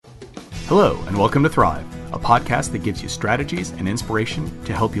Hello, and welcome to Thrive, a podcast that gives you strategies and inspiration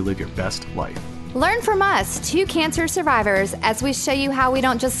to help you live your best life. Learn from us, two cancer survivors, as we show you how we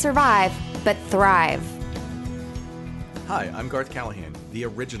don't just survive, but thrive. Hi, I'm Garth Callahan, the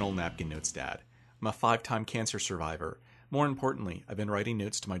original Napkin Notes dad. I'm a 5-time cancer survivor. More importantly, I've been writing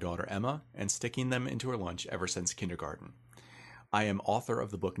notes to my daughter Emma and sticking them into her lunch ever since kindergarten. I am author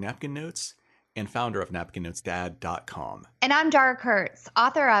of the book Napkin Notes and founder of NapkinNotesDad.com. And I'm Dara Kurtz,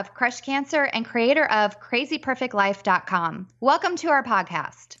 author of Crush Cancer and creator of CrazyPerfectLife.com. Welcome to our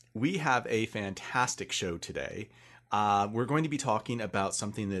podcast. We have a fantastic show today. We're going to be talking about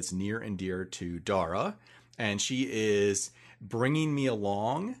something that's near and dear to Dara, and she is bringing me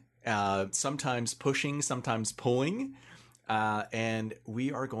along, sometimes pushing, sometimes pulling, and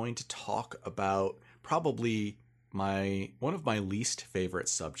we are going to talk about probably one of my least favorite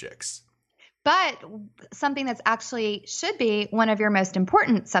subjects. But something that's actually should be one of your most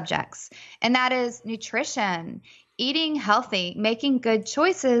important subjects, and that is nutrition, eating healthy, making good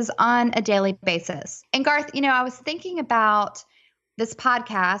choices on a daily basis. And Garth, I was thinking about this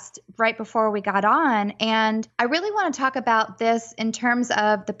podcast right before we got on, and I really want to talk about this in terms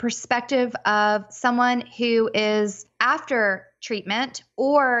of the perspective of someone who is after treatment,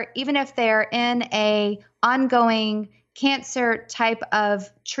 or even if they're in a ongoing cancer type of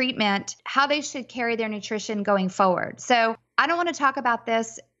treatment, how they should carry their nutrition going forward. So I don't want to talk about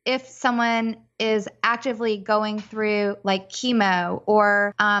this if someone is actively going through like chemo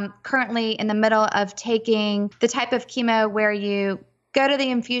or currently in the middle of taking the type of chemo where you go to the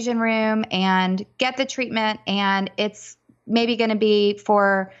infusion room and get the treatment, and it's maybe going to be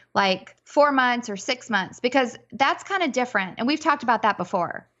for like 4 months or 6 months, because that's kind of different. And we've talked about that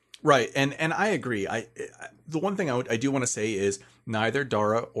before. Right. And I agree. The one thing I do want to say is neither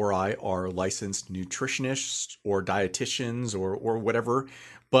Dara or I are licensed nutritionists or dietitians or whatever,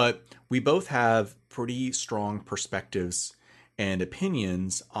 but we both have pretty strong perspectives and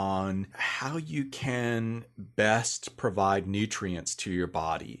opinions on how you can best provide nutrients to your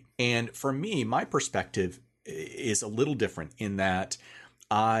body. And for me, my perspective is a little different in that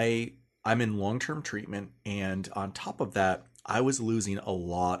I'm in long-term treatment, and on top of that, I was losing a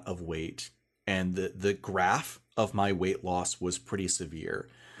lot of weight, and the graph of my weight loss was pretty severe.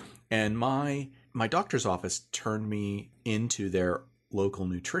 And my doctor's office turned me into their local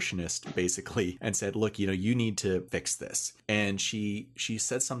nutritionist basically and said, look, you need to fix this. And she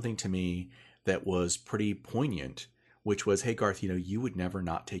said something to me that was pretty poignant, which was, hey Garth, you would never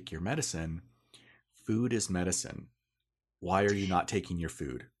not take your medicine. Food is medicine. Why are you not taking your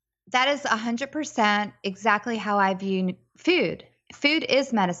food? That is 100% exactly how I view food. Food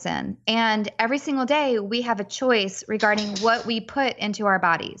is medicine. And every single day we have a choice regarding what we put into our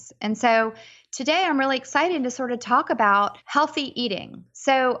bodies. And so today I'm really excited to sort of talk about healthy eating.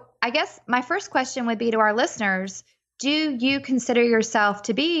 So I guess my first question would be to our listeners, do you consider yourself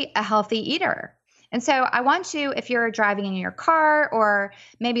to be a healthy eater? And so I want you, if you're driving in your car or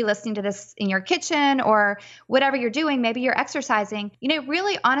maybe listening to this in your kitchen or whatever you're doing, maybe you're exercising,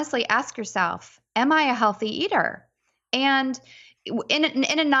 really honestly ask yourself, am I a healthy eater? And in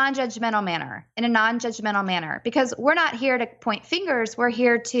a non-judgmental manner, because we're not here to point fingers. We're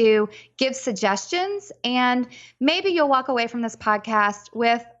here to give suggestions, and maybe you'll walk away from this podcast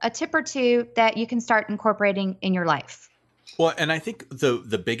with a tip or two that you can start incorporating in your life. Well, and I think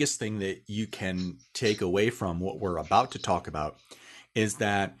the biggest thing that you can take away from what we're about to talk about is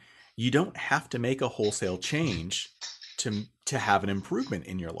that you don't have to make a wholesale change to have an improvement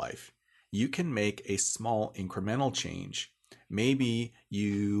in your life. You can make a small incremental change. Maybe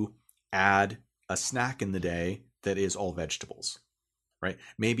you add a snack in the day that is all vegetables, right?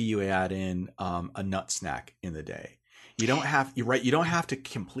 Maybe you add in a nut snack in the day. You don't have to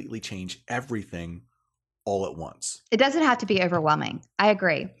completely change everything all at once. It doesn't have to be overwhelming. I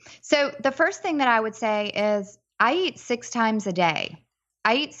agree. So the first thing that I would say is I eat 6 times a day.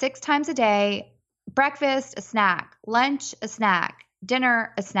 Breakfast, a snack, lunch, a snack,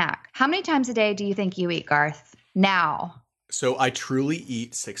 dinner, a snack. How many times a day do you think you eat, Garth? Now. So I truly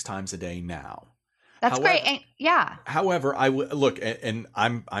eat 6 times a day now. That's great. And, yeah. However, I would look, and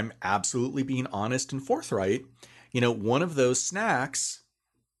I'm absolutely being honest and forthright. One of those snacks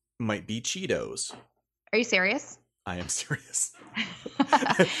might be Cheetos. Are you serious? I am serious.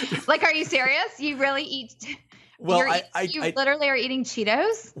 Like, are you serious? You really eat? Well, you literally are eating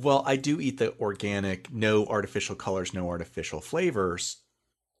Cheetos? Well, I do eat the organic, no artificial colors, no artificial flavors.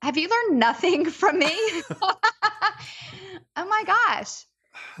 Have you learned nothing from me? Oh my gosh.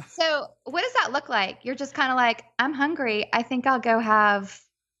 So what does that look like? You're just kind of like, I'm hungry. I think I'll go have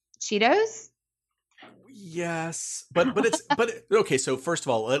Cheetos. Yes, okay. So first of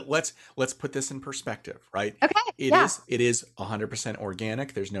all, let's put this in perspective, right? Okay. It Yeah. is 100%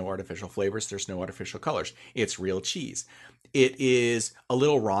 organic. There's no artificial flavors. There's no artificial colors. It's real cheese. It is a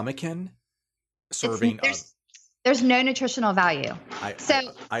little ramekin It's serving of. there's no nutritional value. I So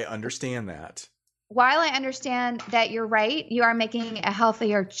I, I understand that. while I understand that you're right, you are making a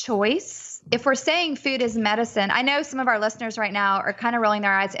healthier choice. If we're saying food is medicine, I know some of our listeners right now are kind of rolling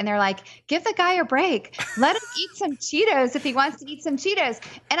their eyes and they're like, give the guy a break. Let him eat some Cheetos if he wants to eat some Cheetos.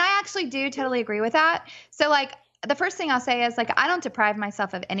 And I actually do totally agree with that. So, like, the first thing I'll say is, like, I don't deprive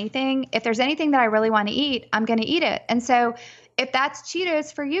myself of anything. If there's anything that I really want to eat, I'm going to eat it. And so, if that's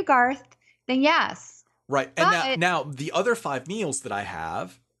Cheetos for you, Garth, then yes. Right. And But now the other 5 meals that I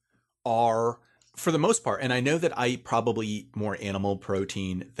have are, for the most part, and I know that I probably eat more animal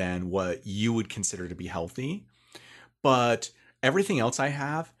protein than what you would consider to be healthy, but everything else I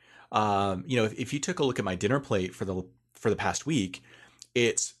have, if you took a look at my dinner plate for the past week,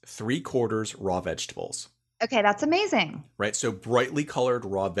 it's 3/4 raw vegetables, okay, that's amazing. right? So brightly colored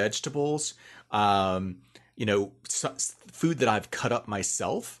raw vegetables, food that I've cut up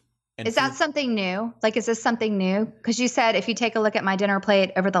myself, and Is that food. something new? Like, is this something new? Because you said if you take a look at my dinner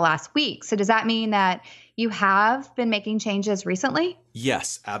plate over the last week. So does that mean that you have been making changes recently?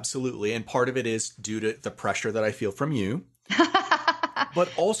 Yes, absolutely. And part of it is due to the pressure that I feel from you,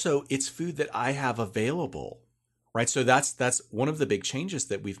 but also it's food that I have available, right? So that's one of the big changes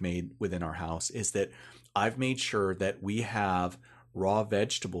that we've made within our house is that I've made sure that we have raw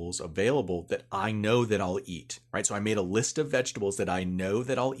vegetables available that I know that I'll eat, right? So I made a list of vegetables that I know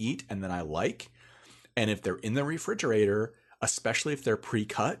that I'll eat and that I like. And if they're in the refrigerator, especially if they're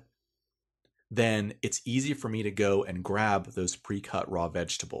pre-cut, then it's easy for me to go and grab those pre-cut raw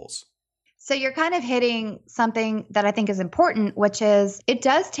vegetables. So you're kind of hitting something that I think is important, which is it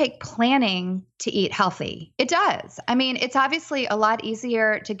does take planning to eat healthy. It does. I mean, it's obviously a lot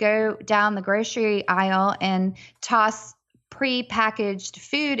easier to go down the grocery aisle and toss pre-packaged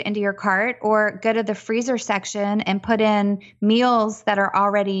food into your cart or go to the freezer section and put in meals that are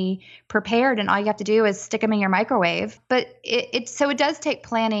already prepared and all you have to do is stick them in your microwave. But so it does take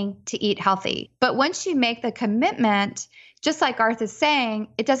planning to eat healthy. But once you make the commitment, just like Garth is saying,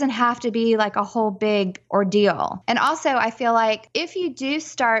 it doesn't have to be like a whole big ordeal. And also, I feel like if you do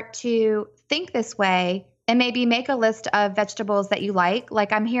start to think this way and maybe make a list of vegetables that you like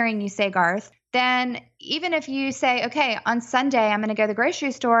I'm hearing you say, Garth, then even if you say, okay, on Sunday, I'm going to go to the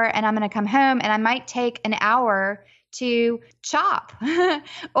grocery store and I'm going to come home and I might take an hour to chop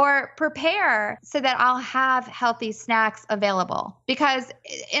or prepare so that I'll have healthy snacks available. Because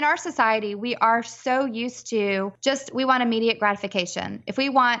in our society, we are so used to we want immediate gratification. If we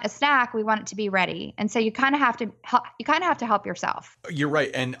want a snack, we want it to be ready. And so you kind of have to help yourself. You're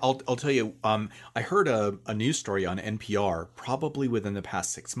right, and I'll tell you. I heard a news story on NPR probably within the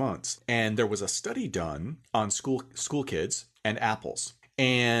past 6 months, and there was a study done on school kids and apples,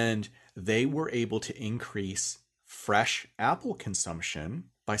 and they were able to increase fresh apple consumption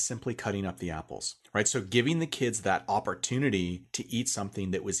by simply cutting up the apples, right? So giving the kids that opportunity to eat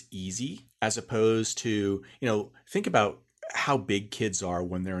something that was easy as opposed to, think about how big kids are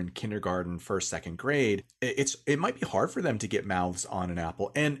when they're in kindergarten, first, second grade. It might be hard for them to get mouths on an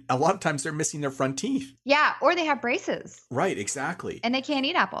apple. And a lot of times they're missing their front teeth. Yeah, or they have braces. Right, exactly. And they can't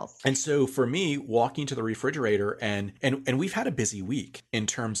eat apples. And so for me, walking to the refrigerator and we've had a busy week in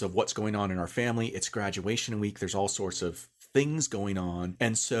terms of what's going on in our family. It's graduation week. There's all sorts of things going on.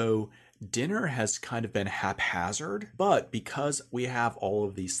 And so dinner has kind of been haphazard, but because we have all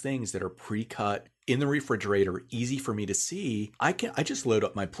of these things that are pre-cut in the refrigerator, easy for me to see, I just load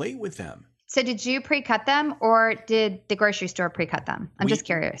up my plate with them. So did you pre-cut them or did the grocery store pre-cut them? I'm just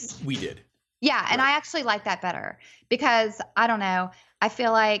curious. We did. Yeah, and I actually like that better because I don't know, I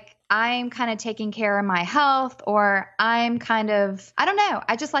feel like I'm kind of taking care of my health or I don't know.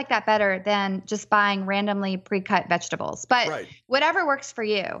 I just like that better than just buying randomly pre-cut vegetables. But Whatever works for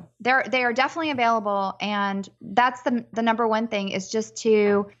you. They are definitely available. And that's the number one thing is just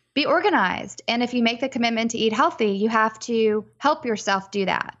to be organized. And if you make the commitment to eat healthy, you have to help yourself do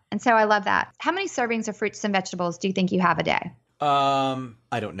that. And so I love that. How many servings of fruits and vegetables do you think you have a day?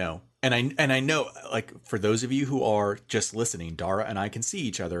 I don't know. And I know, like, for those of you who are just listening, Dara and I can see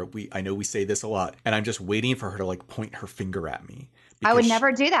each other. I know we say this a lot, and I'm just waiting for her to like point her finger at me. I would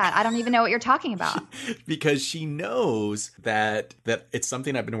never do that. I don't even know what you're talking about. Because she knows that it's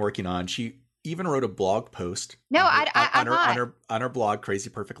something I've been working on. She even wrote a blog post. No, on her blog,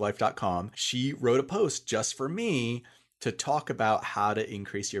 crazyperfectlife.com. She wrote a post just for me to talk about how to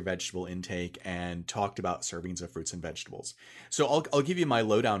increase your vegetable intake and talked about servings of fruits and vegetables. So I'll give you my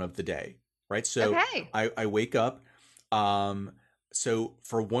lowdown of the day, right? So Okay. I wake up. So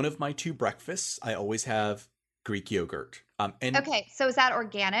for one of my 2 breakfasts, I always have Greek yogurt. And Okay. So is that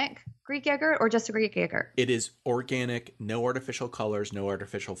organic Greek yogurt or just a Greek yogurt? it is organic, no artificial colors, no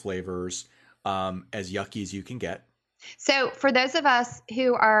artificial flavors, as yucky as you can get. So, for those of us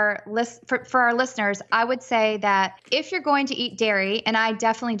who are for our listeners, I would say that if you're going to eat dairy, and I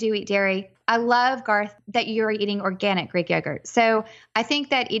definitely do eat dairy, I love, Garth, that you're eating organic Greek yogurt. So, I think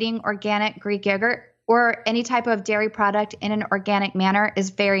that eating organic Greek yogurt or any type of dairy product in an organic manner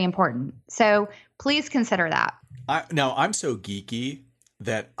is very important. So, please consider that. Now, I'm so geeky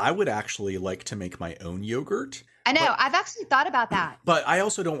that I would actually like to make my own yogurt. I know. But I've actually thought about that. but I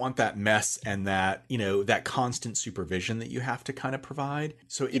also don't want that mess and that, that constant supervision that you have to kind of provide.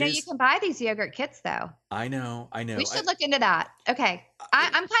 So it You is. can buy these yogurt kits though. I know. We should look into that. Okay.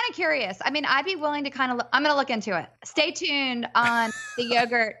 I'm kind of curious. I mean, I'd be willing to I'm going to look into it. Stay tuned on the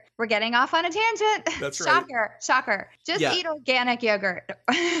yogurt. We're getting off on a tangent. That's right. Shocker. Just eat organic yogurt.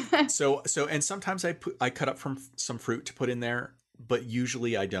 So and sometimes I cut up from some fruit to put in there, but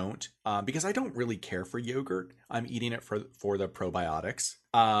usually I don't, because I don't really care for yogurt. I'm eating it for the probiotics.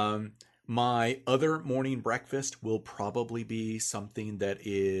 My other morning breakfast will probably be something that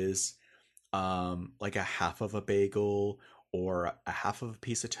is like a half of a bagel or a half of a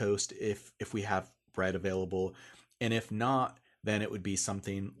piece of toast if we have bread available, and if not, then it would be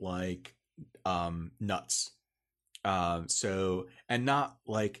something like nuts. And not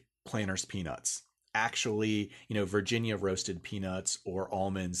like Planters peanuts. Actually, Virginia roasted peanuts or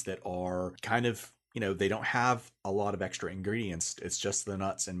almonds that are kind of, they don't have a lot of extra ingredients. It's just the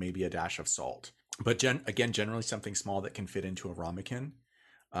nuts and maybe a dash of salt. But generally something small that can fit into a ramekin.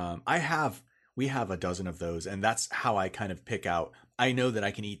 We have a dozen of those, and that's how I kind of pick out. I know that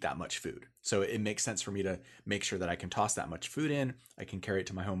I can eat that much food. So it makes sense for me to make sure that I can toss that much food in. I can carry it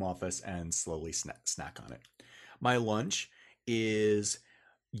to my home office and slowly snack on it. My lunch is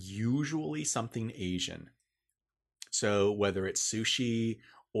usually something Asian. So whether it's sushi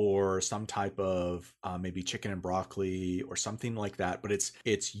or some type of maybe chicken and broccoli or something like that, but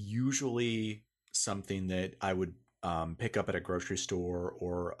it's usually something that I would pick up at a grocery store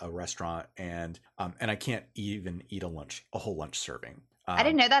or a restaurant, and I can't even eat a whole lunch serving. I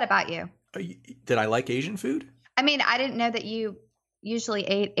didn't know that about you. Did I like Asian food? I mean, I didn't know that you usually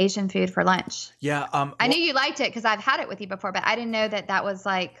ate Asian food for lunch. Yeah. I knew you liked it because I've had it with you before, but I didn't know that was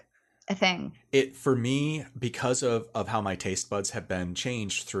like a thing. For me, because of how my taste buds have been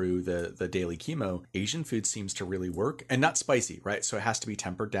changed through the daily chemo, Asian food seems to really work, and not spicy, right? So it has to be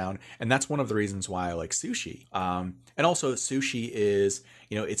tempered down. And that's one of the reasons why I like sushi. And also sushi is,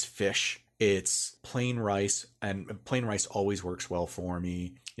 it's fish, it's plain rice, and plain rice always works well for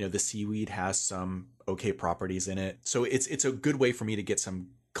me. The seaweed has some okay properties in it. So it's a good way for me to get some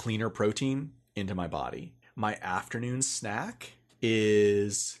cleaner protein into my body. My afternoon snack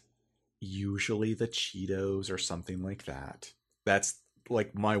is usually the Cheetos or something like that. That's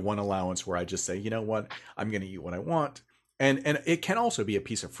like my one allowance where I just say, you know what, I'm going to eat what I want. And it can also be a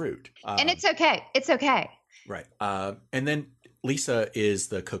piece of fruit. And it's okay. It's okay. Right. And then Lisa is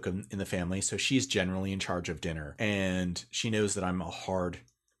the cook in the family, so she's generally in charge of dinner. And she knows that I'm a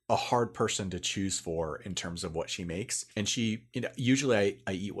hard person to choose for in terms of what she makes. And she, usually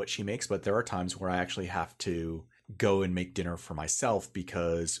I eat what she makes, but there are times where I actually have to go and make dinner for myself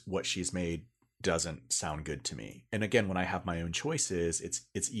because what she's made doesn't sound good to me. And again, when I have my own choices,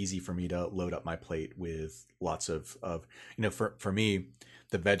 it's easy for me to load up my plate with lots of for me,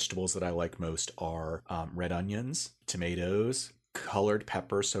 the vegetables that I like most are red onions, tomatoes, colored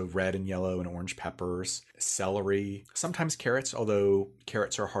peppers, so red and yellow and orange peppers, celery, sometimes carrots, although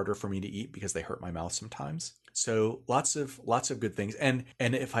carrots are harder for me to eat because they hurt my mouth sometimes. So lots of good things. And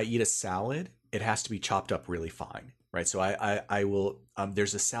if I eat a salad, it has to be chopped up really fine, right? So I will,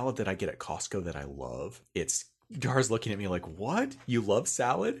 there's a salad that I get at Costco that I love. Dara's looking at me like, what? You love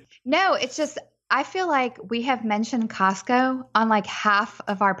salad? No, it's just, I feel like we have mentioned Costco on like half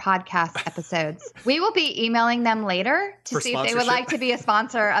of our podcast episodes. We will be emailing them later to see if they would like to be a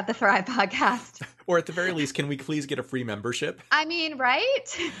sponsor of the Thrive podcast. Or at the very least, can we please get a free membership? I mean,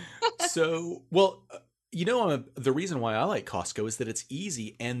 right? So, well, the reason why I like Costco is that it's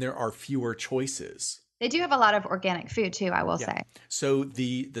easy and there are fewer choices. They do have a lot of organic food too, I will say. So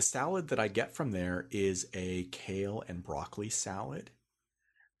the salad that I get from there is a kale and broccoli salad.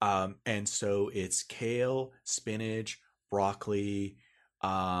 And so it's kale, spinach, broccoli.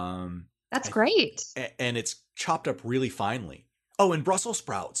 That's great. And it's chopped up really finely. Oh, and Brussels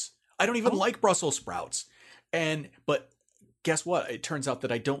sprouts. I don't even like Brussels sprouts. But guess what? It turns out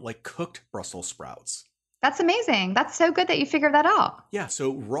that I don't like cooked Brussels sprouts. That's amazing. That's so good that you figured that out. Yeah.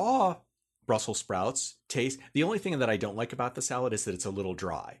 So raw Brussels sprouts taste. The only thing that I don't like about the salad is that it's a little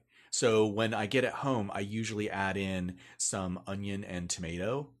dry. So when I get it home, I usually add in some onion and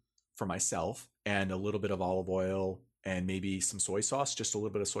tomato for myself and a little bit of olive oil and maybe some soy sauce, just a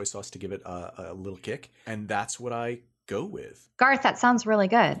little bit of soy sauce to give it a little kick. And that's what I go with. Garth, that sounds really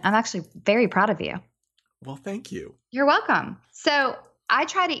good. I'm actually very proud of you. Well, thank you. You're welcome. So I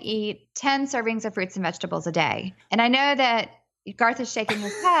try to eat 10 servings of fruits and vegetables a day. And I know that Garth is shaking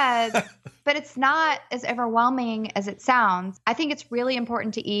his head, but it's not as overwhelming as it sounds. I think it's really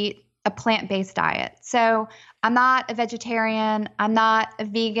important to eat a plant-based diet. So I'm not a vegetarian. I'm not a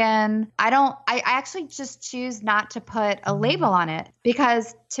vegan. I actually just choose not to put a label on it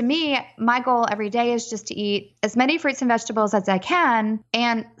because to me, my goal every day is just to eat as many fruits and vegetables as I can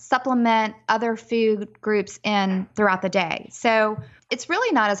and supplement other food groups in throughout the day. So it's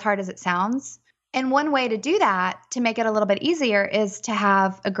really not as hard as it sounds. And one way to do that, to make it a little bit easier, is to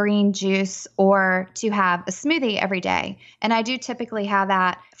have a green juice or to have a smoothie every day. And I do typically have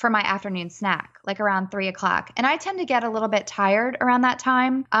that for my afternoon snack, like around 3 o'clock. And I tend to get a little bit tired around that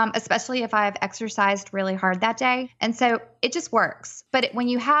time, especially if I've exercised really hard that day. And so it just works. But when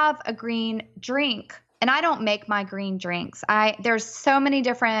you have a green drink, and I don't make my green drinks. There's so many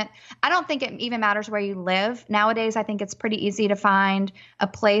different, I don't think it even matters where you live. Nowadays, I think it's pretty easy to find a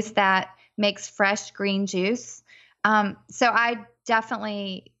place that makes fresh green juice. So I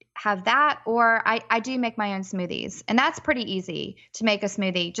definitely have that, or I do make my own smoothies. And that's pretty easy to make a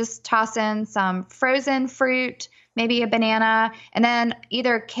smoothie. Just toss in some frozen fruit, maybe a banana, and then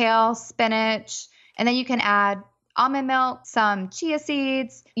either kale, spinach, and then you can add almond milk, some chia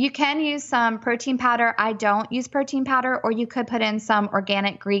seeds. You can use some protein powder. I don't use protein powder, or you could put in some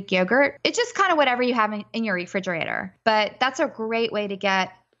organic Greek yogurt. It's just kind of whatever you have in your refrigerator. But that's a great way to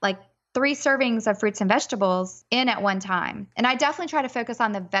get like 3 servings of fruits and vegetables in at one time. And I definitely try to focus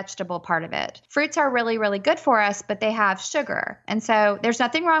on the vegetable part of it. Fruits are really, really good for us, but they have sugar. And so there's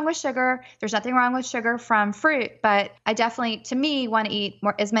nothing wrong with sugar. There's nothing wrong with sugar from fruit, but I definitely, to me, want to eat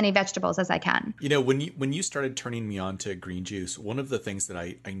as many vegetables as I can. You know, when you started turning me on to green juice, one of the things that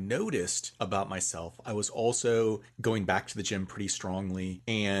I noticed about myself, I was also going back to the gym pretty strongly.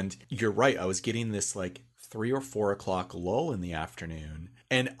 And you're right, I was getting this like 3 or 4 o'clock lull in the afternoon.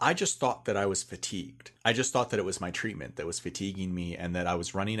 And I just thought that I was fatigued. I just thought that it was my treatment that was fatiguing me and that I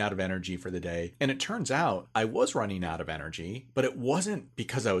was running out of energy for the day. And it turns out I was running out of energy, but it wasn't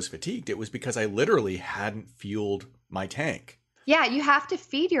because I was fatigued. It was because I literally hadn't fueled my tank. Yeah, you have to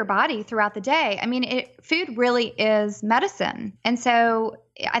feed your body throughout the day. I mean, food really is medicine. And so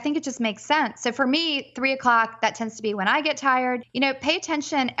I think it just makes sense. So for me, 3 o'clock, that tends to be when I get tired. You know, pay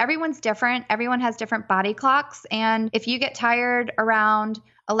attention. Everyone's different. Everyone has different body clocks. And if you get tired around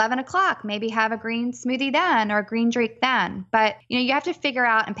 11 o'clock, maybe have a green smoothie then or a green drink then. But, you know, you have to figure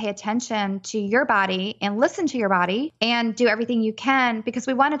out and pay attention to your body and listen to your body and do everything you can because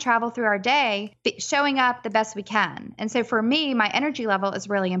we want to travel through our day showing up the best we can. And so for me, my energy level is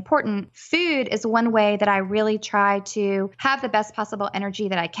really important. Food is one way that I really try to have the best possible energy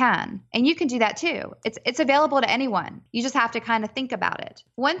that I can. And you can do that too. It's available to anyone. You just have to kind of think about it.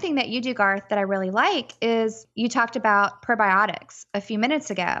 One thing that you do, Garth, that I really like is you talked about probiotics a few minutes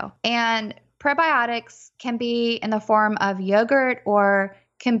ago. And probiotics can be in the form of yogurt or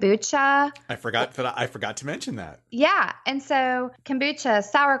kombucha. I forgot to mention that. Yeah. And so kombucha,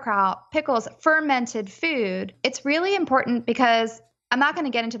 sauerkraut, pickles, fermented food, it's really important because I'm not going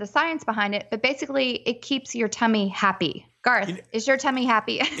to get into the science behind it, but basically it keeps your tummy happy. Garth, is your tummy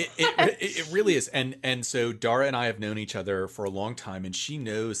happy? It really is. And so Dara and I have known each other for a long time, and she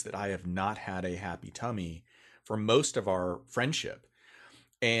knows that I have not had a happy tummy for most of our friendship.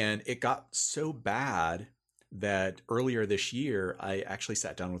 And it got so bad that earlier this year, I actually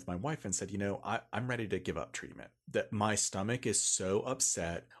sat down with my wife and said, you know, I'm ready to give up treatment. That my stomach is so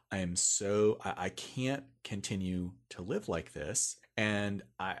upset. I can't continue to live like this. And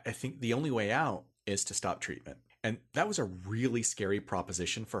I think the only way out is to stop treatment. And that was a really scary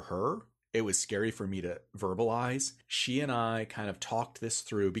proposition for her. It was scary for me to verbalize. She and I kind of talked this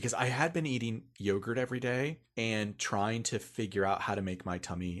through because I had been eating yogurt every day and trying to figure out how to make my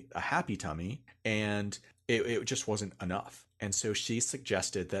tummy a happy tummy. And it just wasn't enough. And so she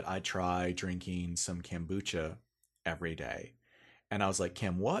suggested that I try drinking some kombucha every day. And I was like,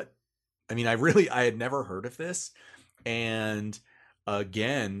 Kim, what? I mean, I had never heard of this. And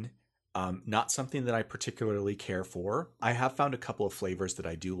again, not something that I particularly care for. I have found a couple of flavors that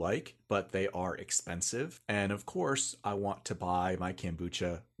I do like, but they are expensive. And of course, I want to buy my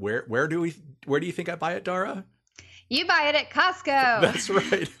kombucha. Where do you think I buy it, Dara? You buy it at Costco. That's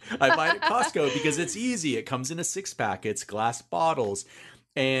right. I buy it at Costco because it's easy. It comes in a 6-pack. It's glass bottles.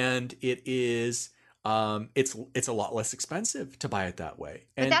 and it's a lot less expensive to buy it that way.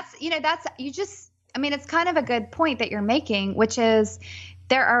 But And I mean, it's kind of a good point that you're making, which is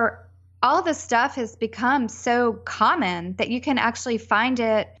all this stuff has become so common that you can actually find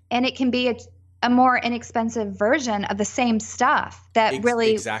it, and it can be a more inexpensive version of the same stuff that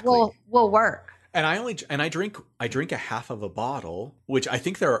really exactly will work. And I drink a half of a bottle, which I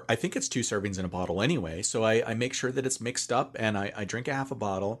think it's 2 servings in a bottle anyway. So I make sure that it's mixed up, and I drink a half a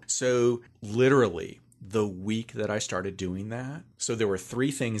bottle. So literally the week that I started doing that, so there were 3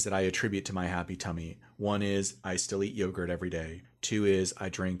 things that I attribute to my happy tummy. 1 is I still eat yogurt every day. 2 is I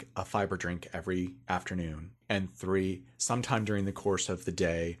drink a fiber drink every afternoon. And 3, sometime during the course of the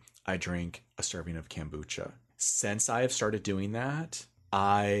day, I drink a serving of kombucha. Since I have started doing that,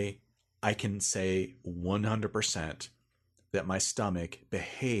 I can say 100% that my stomach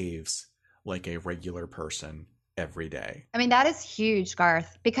behaves like a regular person every day. I mean, that is huge,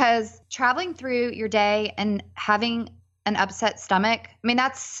 Garth, because traveling through your day and having an upset stomach, I mean,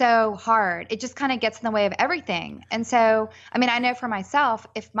 that's so hard. It just kind of gets in the way of everything. And so, I mean, I know for myself,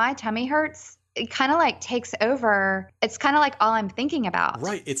 if my tummy hurts, it kind of like takes over. It's kind of like all I'm thinking about.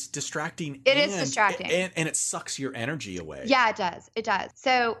 Right. It's distracting. It is distracting. And it sucks your energy away. Yeah, it does. It does.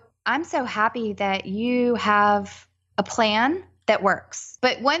 So I'm so happy that you have a plan that works.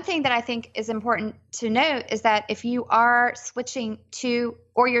 But one thing that I think is important to note is that if you are switching to,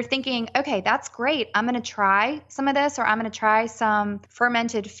 or you're thinking, okay, that's great, I'm going to try some of this, or I'm going to try some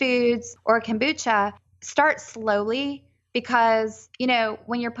fermented foods or kombucha, start slowly, because,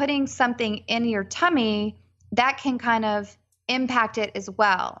 when you're putting something in your tummy, that can kind of impact it as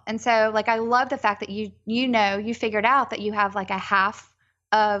well. And so like, I love the fact that you figured out that you have like a half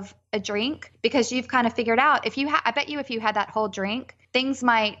of a drink, because you've kind of figured out I bet you if you had that whole drink, things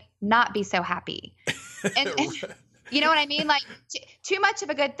might not be so happy. And you know what I mean? Like too much of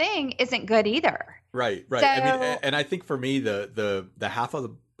a good thing isn't good either. Right. So, I mean, and I think for me, the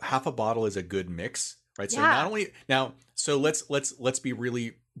half a bottle is a good mix, right? So not only now, so let's be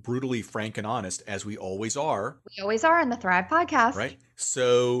really brutally frank and honest, as we always are. We always are in the Thrive Podcast. Right.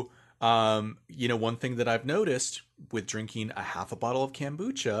 So, one thing that I've noticed with drinking a half a bottle of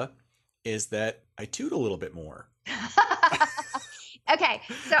kombucha is that I toot a little bit more. Okay.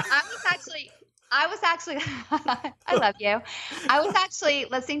 So I was actually, I love you. I was actually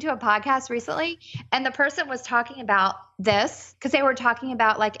listening to a podcast recently, and the person was talking about this, because they were talking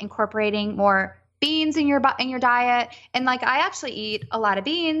about like incorporating more beans in your diet. And like, I actually eat a lot of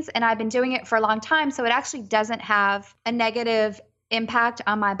beans, and I've been doing it for a long time. So it actually doesn't have a negative impact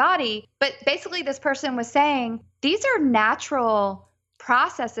on my body. But basically this person was saying, these are natural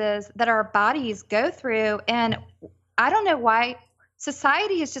processes that our bodies go through. And I don't know why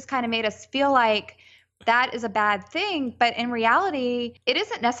society has just kind of made us feel like that is a bad thing. But in reality, it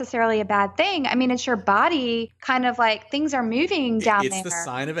isn't necessarily a bad thing. I mean, it's your body kind of like things are moving down there. It's the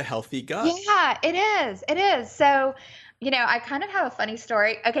sign of a healthy gut. Yeah, it is. It is. So, I kind of have a funny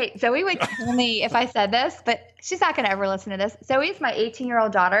story. Okay, Zoe would kill me if I said this, but she's not going to ever listen to this. Zoe's my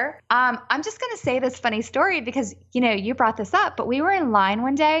 18-year-old daughter. I'm just going to say this funny story because, you brought this up, but we were in line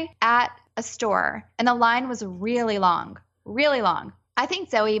one day at a store, and the line was really long, really long. I think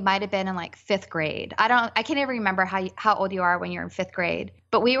Zoe might have been in like 5th grade. I can't even remember how old you are when you're in 5th grade,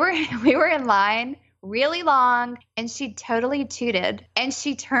 but we were in line really long, and she totally tooted, and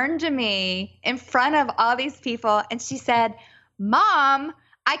she turned to me in front of all these people, and she said, "Mom,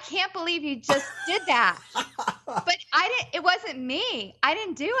 I can't believe you just did that." But it wasn't me. I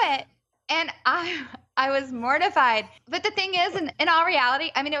didn't do it. And I was mortified. But the thing is, in all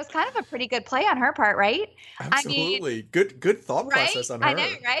reality, I mean, it was kind of a pretty good play on her part, right? Absolutely. I mean, good thought process on her. I know,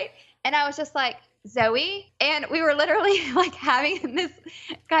 right? And I was just like, Zoe, and we were literally like having this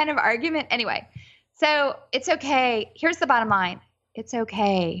kind of argument. Anyway, so it's okay. Here's the bottom line. It's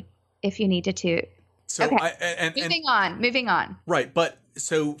okay if you need to toot. So okay. Moving on. Right. But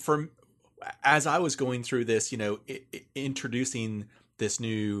so as I was going through this, introducing this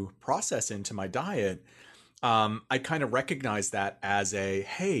new process into my diet, I kind of recognized that as a,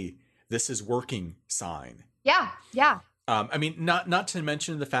 hey, this is working sign. Yeah. Yeah. I mean, not to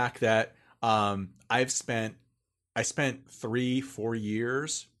mention the fact that I spent 3-4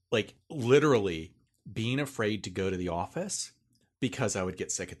 years, like literally being afraid to go to the office because I would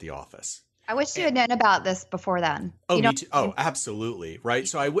get sick at the office. I wish you had known about this before then. Oh, me too. Oh, absolutely. Right.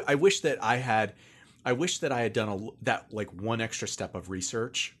 So I wish that I had done that like one extra step of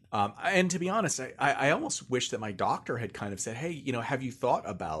research. And to be honest, I almost wish that my doctor had kind of said, hey, have you thought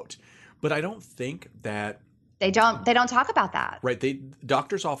about, but I don't think that They don't talk about that. Right.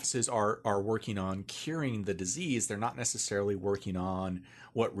 Doctors' offices are working on curing the disease. They're not necessarily working on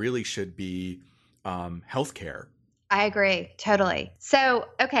what really should be healthcare. I agree totally. So,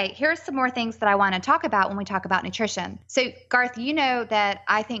 okay, here's some more things that I want to talk about when we talk about nutrition. So, Garth, you know that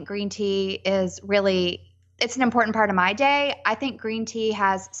I think green tea is really it's an important part of my day. I think green tea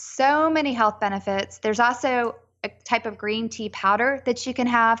has so many health benefits. There's also a type of green tea powder that you can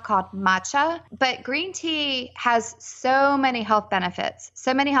have called matcha, but green tea has so many health benefits.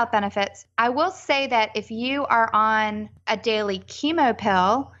 So many health benefits. I will say that if you are on a daily chemo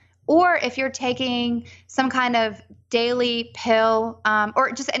pill, or if you're taking some kind of daily pill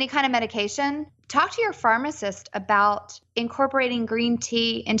or just any kind of medication, talk to your pharmacist about incorporating green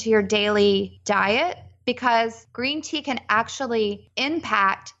tea into your daily diet because green tea can actually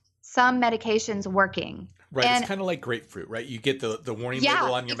impact some medications working. Right. And it's kind of like grapefruit, right? You get the warning yeah,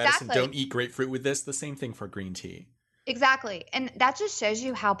 label on your medicine. exactly. Don't eat grapefruit with this. The same thing for green tea. Exactly. And that just shows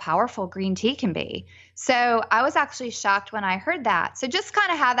you how powerful green tea can be. So I was actually shocked when I heard that. So just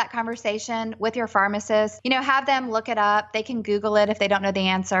kind of have that conversation with your pharmacist, have them look it up. They can Google it if they don't know the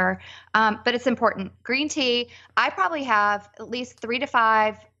answer. But it's important. Green tea, I probably have at least 3 to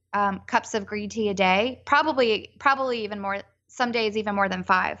 5 cups of green tea a day, probably even more. Some days even more than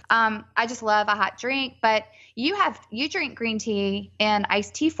 5. I just love a hot drink, but you drink green tea in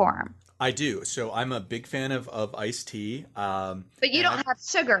iced tea form. I do. So I'm a big fan of iced tea. But you don't have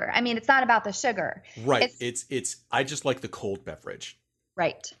sugar. I mean, it's not about the sugar. Right. It's I just like the cold beverage.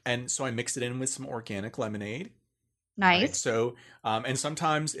 Right. And so I mix it in with some organic lemonade. Nice. Right? So, and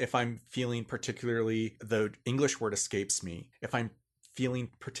sometimes if I'm feeling particularly, the English word escapes me, if I'm feeling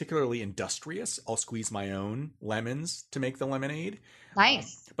particularly industrious, I'll squeeze my own lemons to make the lemonade.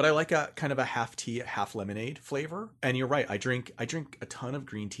 Nice. But I like a kind of a half tea, half lemonade flavor. And you're right. I drink a ton of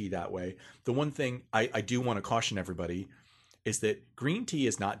green tea that way. The one thing I do want to caution everybody is that green tea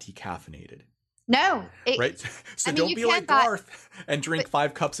is not decaffeinated. No. Right? So don't be like Garth and drink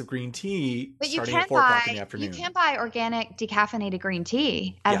 5 cups of green tea starting at 4 o'clock in the afternoon. You can buy organic decaffeinated green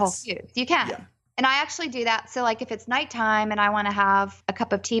tea at Whole Foods. You can. Yeah. And I actually do that. So like if it's nighttime and I want to have a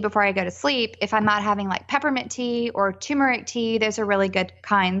cup of tea before I go to sleep, if I'm not having like peppermint tea or turmeric tea, those are really good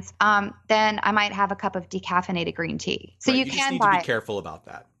kinds, then I might have a cup of decaffeinated green tea. So you just can need to be careful about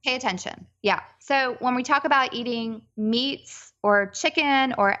that. Pay attention. Yeah. So when we talk about eating meats or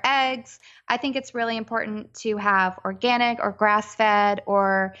chicken or eggs, I think it's really important to have organic or grass-fed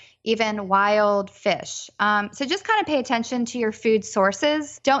or even wild fish. So just kind of pay attention to your food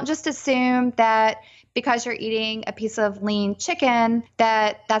sources. Don't just assume that because you're eating a piece of lean chicken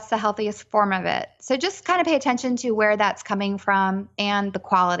that's the healthiest form of it. So just kind of pay attention to where that's coming from and the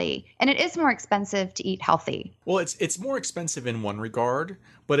quality. And it is more expensive to eat healthy. Well, it's more expensive in one regard,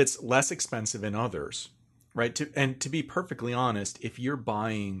 but it's less expensive in others. Right. To be perfectly honest, if you're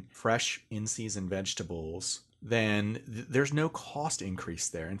buying fresh in-season vegetables, then there's no cost increase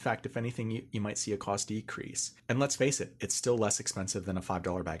there. In fact, if anything, you might see a cost decrease. And let's face it, it's still less expensive than a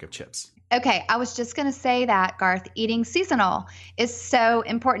 $5 bag of chips. Okay, I was just going to say that, Garth, eating seasonal is so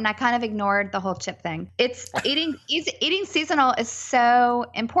important. I kind of ignored the whole chip thing. It's eating seasonal is so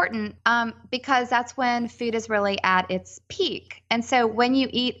important because that's when food is really at its peak. And so when you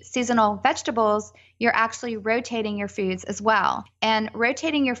eat seasonal vegetables, you're actually rotating your foods as well. And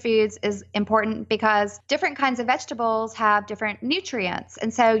rotating your foods is important because different kinds of vegetables have different nutrients.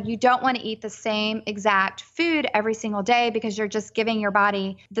 And so you don't want to eat the same exact food every single day because you're just giving your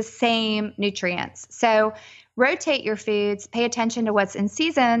body the same nutrients. So rotate your foods, pay attention to what's in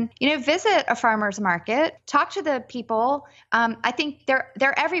season, visit a farmer's market, talk to the people. I think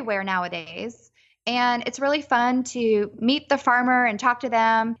they're everywhere nowadays. And it's really fun to meet the farmer and talk to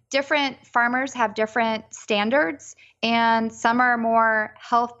them. Different farmers have different standards, and some are more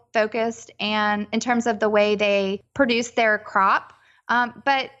health focused and in terms of the way they produce their crop.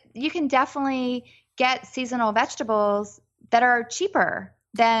 But you can definitely get seasonal vegetables that are cheaper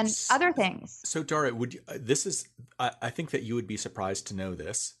than other things. So Dara, I think that you would be surprised to know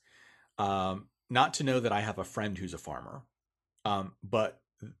this, not to know that I have a friend who's a farmer, but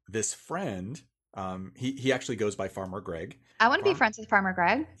this friend, he actually goes by Farmer Greg. I want to be friends with Farmer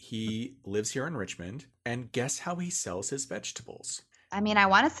Greg. He lives here in Richmond, and guess how he sells his vegetables? I mean, I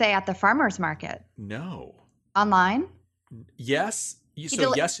want to say at the farmer's market. No. Online? Yes.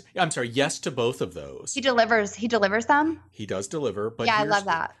 Yes to both of those. He delivers them? He does deliver, but yeah, I love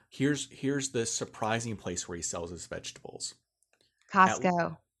that. Here's the surprising place where he sells his vegetables.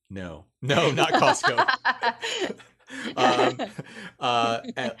 Costco. No, not Costco.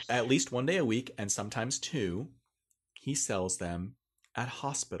 At least one day a week, and sometimes 2, he sells them at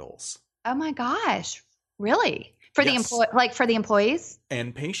hospitals. Oh my gosh. Really? For the Yes. for the employees?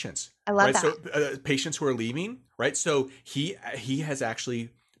 And patients, I love right? that. So patients who are leaving, right? So he has actually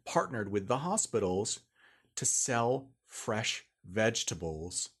partnered with the hospitals to sell fresh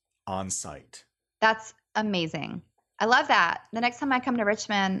vegetables on site. That's amazing. I love that. The next time I come to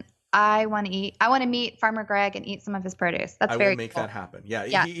Richmond, I want to meet Farmer Greg and eat some of his produce. That's I will very make that cool. happen. Yeah,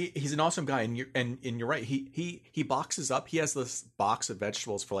 Yeah. he's an awesome guy, and you're right. He boxes up. He has this box of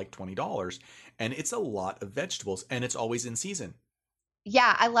vegetables for like $20, and it's a lot of vegetables, and it's always in season.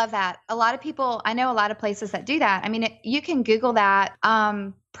 Yeah, I love that. A lot of people, I know a lot of places that do that. I mean, you can Google that,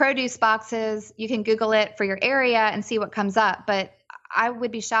 produce boxes. You can Google it for your area and see what comes up. But I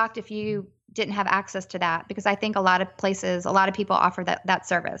would be shocked if you didn't have access to that because I think a lot of places, a lot of people offer that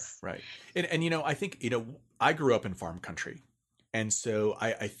service. Right. And I think, I grew up in farm country. And so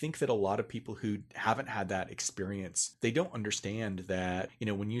I think that a lot of people who haven't had that experience, they don't understand that,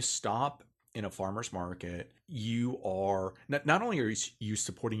 when you stop in a farmer's market, you are not only are you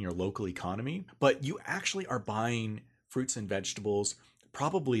supporting your local economy, but you actually are buying fruits and vegetables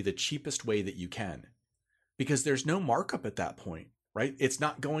probably the cheapest way that you can because there's no markup at that point, right? It's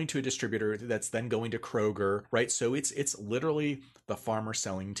not going to a distributor that's then going to Kroger, right? So it's literally the farmer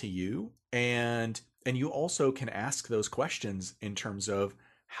selling to you, and you also can ask those questions in terms of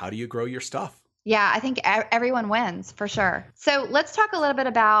how do you grow your stuff. Yeah, I think everyone wins for sure. So let's talk a little bit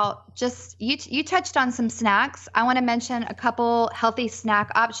about just you touched on some snacks. I want to mention a couple healthy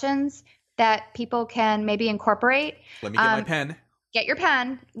snack options that people can maybe incorporate. Let me get my Um, pen. Get your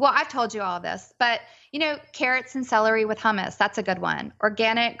pen. Well, I've told you all this, but carrots and celery with hummus, that's a good one.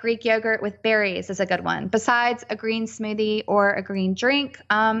 Organic Greek yogurt with berries is a good one. Besides a green smoothie or a green drink,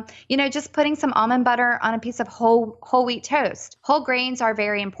 just putting some almond butter on a piece of whole wheat toast. Whole grains are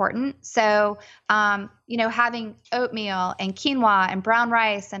very important. So, having oatmeal and quinoa and brown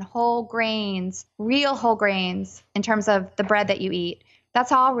rice and whole grains, real whole grains in terms of the bread that you eat,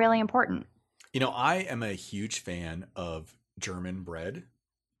 that's all really important. I am a huge fan of German bread.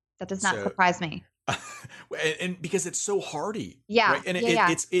 That does not So surprise me. and because it's so hearty, Yeah, right? And yeah,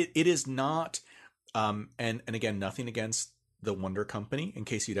 yeah. it is not and again, nothing against the Wonder Company in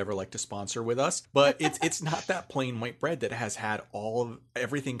case you'd ever like to sponsor with us, but it's not that plain white bread that has had all of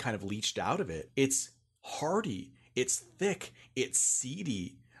everything kind of leached out of it. It's hearty, it's thick, it's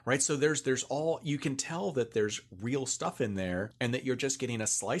seedy, right? So there's all, you can tell that there's real stuff in there and that you're just getting a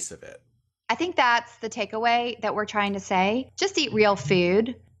slice of it. I think that's the takeaway that we're trying to say. Just eat real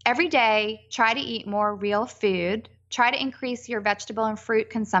food. Every day, try to eat more real food. Try to increase your vegetable and fruit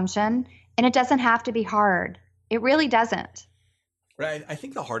consumption. And it doesn't have to be hard. It really doesn't. Right. I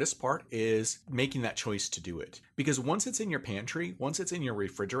think the hardest part is making that choice to do it. Because once it's in your pantry, once it's in your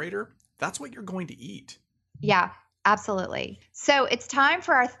refrigerator, that's what you're going to eat. Yeah, absolutely. So it's time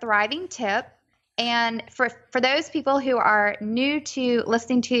for our thriving tip. And for those people who are new to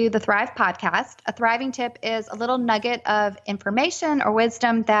listening to the Thrive podcast, a thriving tip is a little nugget of information or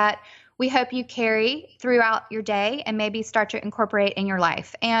wisdom that we hope you carry throughout your day and maybe start to incorporate in your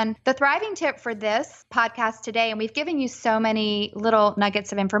life. And the thriving tip for this podcast today, and we've given you so many little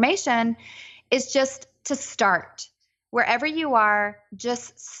nuggets of information, is just to start. Wherever you are,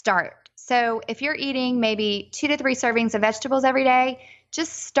 just start. So if you're eating maybe 2 to 3 servings of vegetables every day,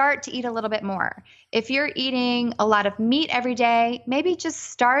 just start to eat a little bit more. If you're eating a lot of meat every day, maybe just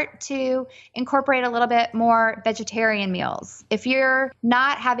start to incorporate a little bit more vegetarian meals. If you're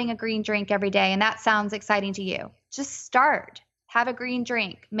not having a green drink every day and that sounds exciting to you, just start. Have a green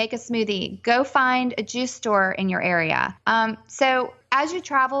drink, make a smoothie, go find a juice store in your area. So as you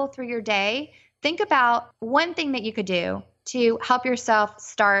travel through your day, think about one thing that you could do to help yourself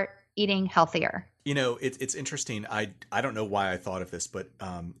start eating healthier. It's interesting. I don't know why I thought of this, but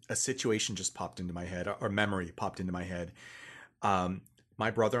a situation just popped into my head, or memory popped into my head.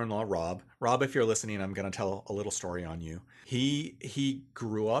 My brother-in-law, Rob, if you're listening, I'm going to tell a little story on you. He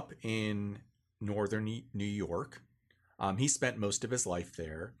grew up in northern New York. He spent most of his life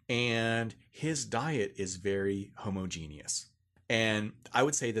there, and his diet is very homogeneous. And I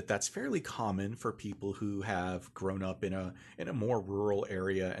would say that that's fairly common for people who have grown up in a more rural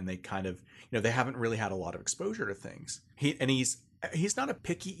area, and they kind of, they haven't really had a lot of exposure to things. He's not a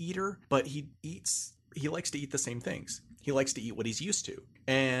picky eater, but he likes to eat the same things. He likes to eat what he's used to.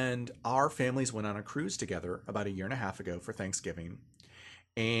 And our families went on a cruise together about a year and a half ago for Thanksgiving.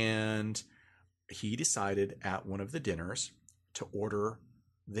 And he decided at one of the dinners to order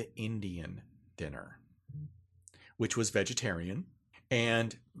the Indian dinner, which was vegetarian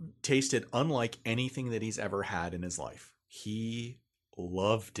and tasted unlike anything that he's ever had in his life. He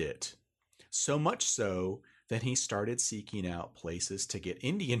loved it. So much so that he started seeking out places to get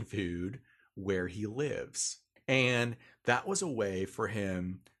Indian food where he lives. And that was a way for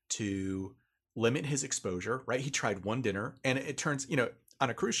him to limit his exposure, right? He tried one dinner, and it turns, on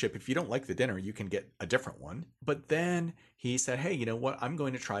a cruise ship, if you don't like the dinner, you can get a different one. But then he said, hey, you know what? I'm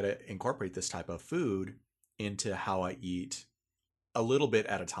going to try to incorporate this type of food into how I eat a little bit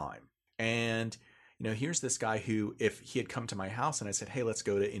at a time. And, here's this guy who, if he had come to my house and I said, hey, let's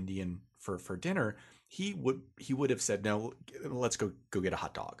go to Indian for dinner, he would have said, no, let's go get a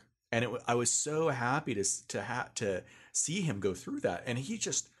hot dog. And I was so happy to see him go through that. And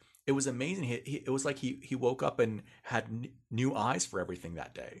it was amazing. It was like he woke up and had new eyes for everything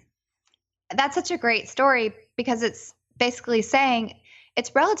that day. That's such a great story, because it's basically saying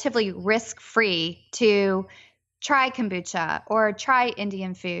it's relatively risk-free to try kombucha or try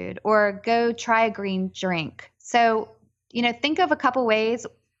Indian food or go try a green drink. So, think of a couple ways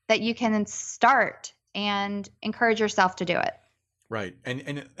that you can start and encourage yourself to do it. Right.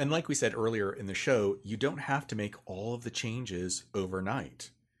 And like we said earlier in the show, you don't have to make all of the changes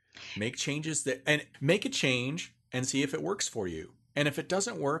overnight. Make a change and see if it works for you. And if it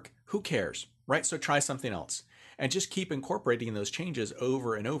doesn't work, who cares, right? So try something else and just keep incorporating those changes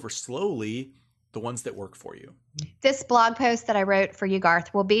over and over slowly, the ones that work for you. This blog post that I wrote for you,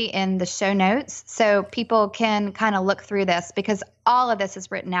 Garth, will be in the show notes, so people can kind of look through this, because all of this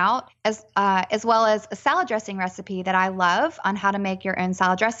is written out, as well as a salad dressing recipe that I love on how to make your own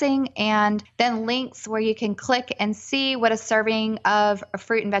salad dressing, and then links where you can click and see what a serving of a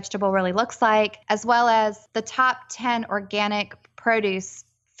fruit and vegetable really looks like, as well as the top 10 organic produce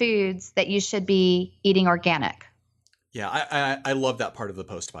foods that you should be eating organic. Yeah, I love that part of the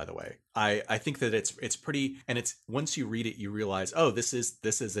post, by the way. I think that it's pretty, and it's, once you read it, you realize, oh, this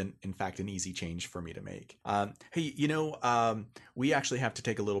is in fact an easy change for me to make. Hey, we actually have to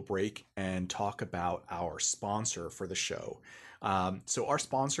take a little break and talk about our sponsor for the show. So our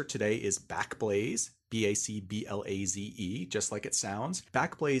sponsor today is Backblaze, Bacblaze, just like it sounds.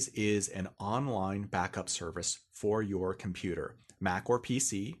 Backblaze is an online backup service for your computer, Mac or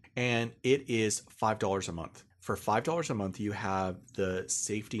PC, and it is $5 a month. For $5 a month, you have the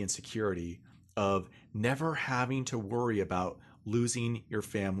safety and security of never having to worry about losing your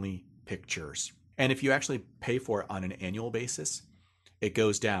family pictures. And if you actually pay for it on an annual basis, it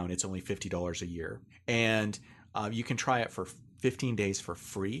goes down. It's only $50 a year. And you can try it for 15 days for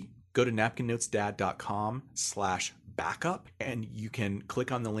free. Go to napkinnotes.com/backup, and you can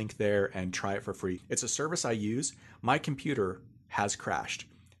click on the link there and try it for free. It's a service I use. My computer has crashed.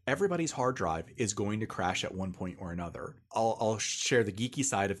 Everybody's hard drive is going to crash at one point or another. I'll share the geeky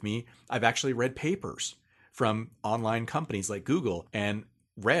side of me. I've actually read papers from online companies like Google and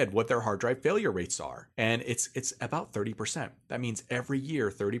read what their hard drive failure rates are. And it's about 30%. That means every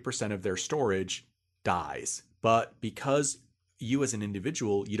year, 30% of their storage dies. But because you as an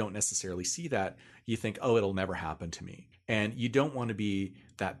individual, you don't necessarily see that, you think, oh, it'll never happen to me. And you don't want to be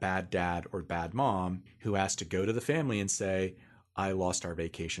that bad dad or bad mom who has to go to the family and say, I lost our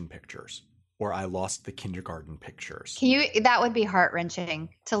vacation pictures, or I lost the kindergarten pictures. That would be heart-wrenching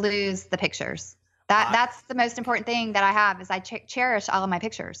to lose the pictures. That's the most important thing that I have, is I cherish all of my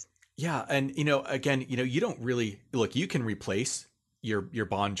pictures. Yeah. And, again, you don't really look, you can replace your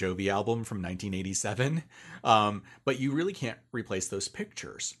Bon Jovi album from 1987, but you really can't replace those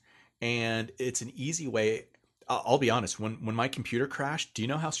pictures. And it's an easy way. I'll be honest, when my computer crashed, do you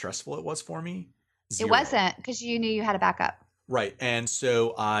know how stressful it was for me? 0. It wasn't, because you knew you had a backup. Right. And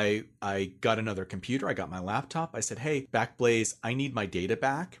so I got another computer. I got my laptop. I said, hey, Backblaze, I need my data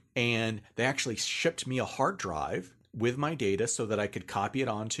back. And they actually shipped me a hard drive with my data so that I could copy it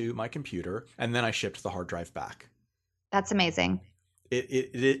onto my computer. And then I shipped the hard drive back. That's amazing.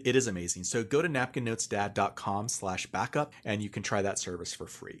 It is amazing. So go to napkinnotesdad.com/backup and you can try that service for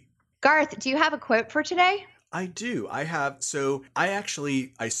free. Garth, do you have a quote for today? I do. I have. So I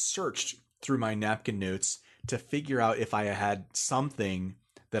searched through my napkin notes to figure out if I had something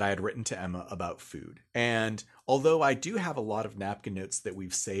that I had written to Emma about food. And although I do have a lot of napkin notes that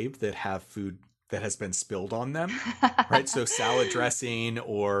we've saved that have food that has been spilled on them, right? So salad dressing,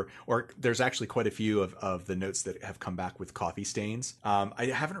 or there's actually quite a few of the notes that have come back with coffee stains.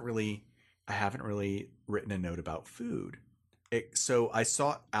 I haven't really written a note about food. So I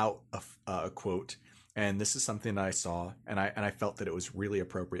sought out a quote, and this is something that I saw, and I felt that it was really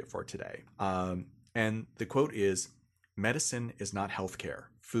appropriate for today. And the quote is, medicine is not healthcare.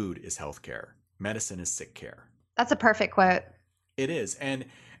 Food is healthcare. Medicine is sick care. That's a perfect quote. It is. And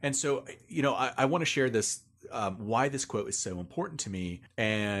so, I want to share this, why this quote is so important to me,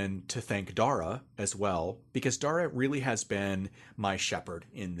 and to thank Dara as well, because Dara really has been my shepherd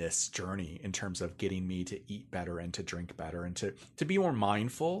in this journey in terms of getting me to eat better and to drink better and to be more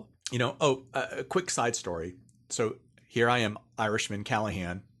mindful A quick side story. So here I am, Irishman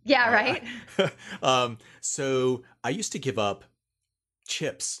Callahan. Yeah, right. So I used to give up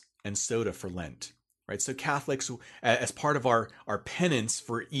chips and soda for Lent, right? So Catholics, as part of our penance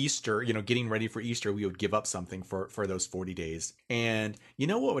for Easter, getting ready for Easter, we would give up something for those 40 days. And you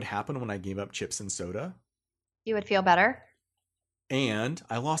know what would happen when I gave up chips and soda? You would feel better. And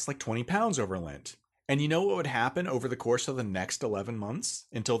I lost like 20 pounds over Lent. And you know what would happen over the course of the next 11 months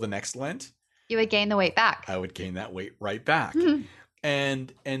until the next Lent? You would gain the weight back. I would gain that weight right back.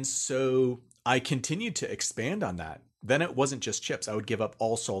 And so I continued to expand on that. Then it wasn't just chips. I would give up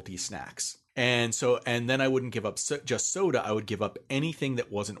all salty snacks. And then I wouldn't give up just soda. I would give up anything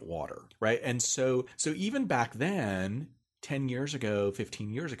that wasn't water, right? And so even back then, 10 years ago,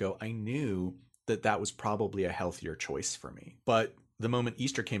 15 years ago, I knew that was probably a healthier choice for me. But the moment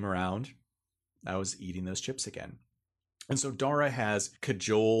Easter came around, I was eating those chips again. And so Dara has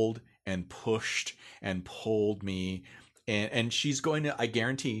cajoled and pushed and pulled me. And she's going to, I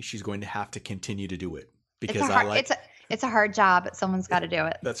guarantee she's going to have to continue to do it because it's a hard job, but someone's got to do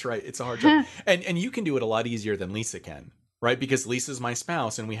it. That's right. It's a hard job. And you can do it a lot easier than Lisa can, right? Because Lisa's my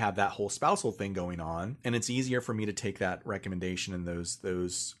spouse and we have that whole spousal thing going on. And it's easier for me to take that recommendation and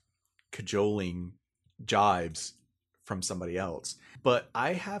those cajoling jibes from somebody else. But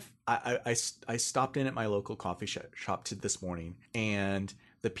I stopped in at my local coffee shop this morning, and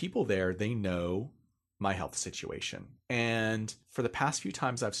the people there, they know my health situation. And for the past few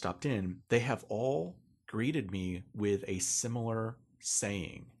times I've stopped in, they have all greeted me with a similar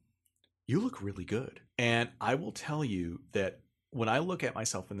saying: "You look really good." And I will tell you that when I look at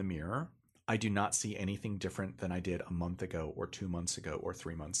myself in the mirror, I do not see anything different than I did a month ago or 2 months ago or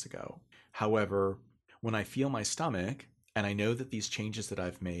 3 months ago. However, when I feel my stomach and I know that these changes that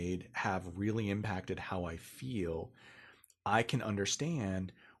I've made have really impacted how I feel, I can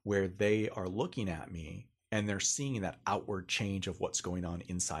understand where they are looking at me and they're seeing that outward change of what's going on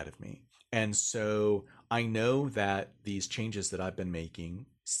inside of me. And so I know that these changes that I've been making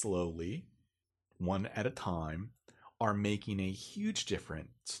slowly, one at a time, are making a huge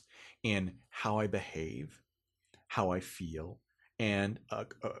difference in how I behave, how I feel, and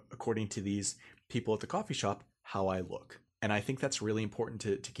according to these people at the coffee shop, how I look. And I think that's really important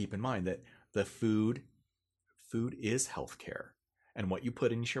to keep in mind, that the food is healthcare, and what you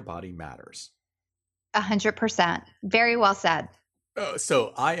put into your body matters. 100%. Very well said.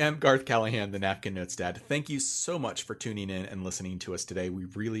 So I am Garth Callahan, the Napkin Notes Dad. Thank you so much for tuning in and listening to us today. We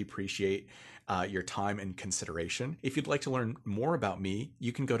really appreciate your time and consideration. If you'd like to learn more about me,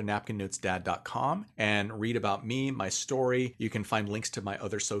 you can go to napkinnotesdad.com and read about me, my story. You can find links to my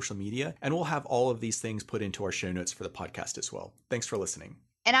other social media, and we'll have all of these things put into our show notes for the podcast as well. Thanks for listening.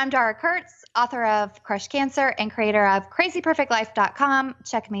 And I'm Dara Kurtz, author of Crush Cancer and creator of crazyperfectlife.com.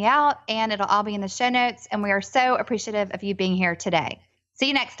 Check me out, and it'll all be in the show notes. And we are so appreciative of you being here today. See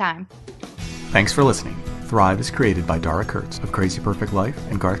you next time. Thanks for listening. Thrive is created by Dara Kurtz of Crazy Perfect Life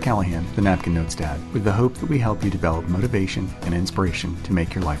and Garth Callahan, the Napkin Notes Dad, with the hope that we help you develop motivation and inspiration to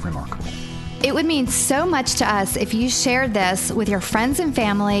make your life remarkable. It would mean so much to us if you shared this with your friends and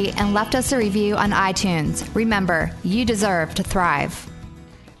family and left us a review on iTunes. Remember, you deserve to thrive.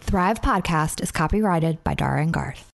 Thrive Podcast is copyrighted by Dara and Garth.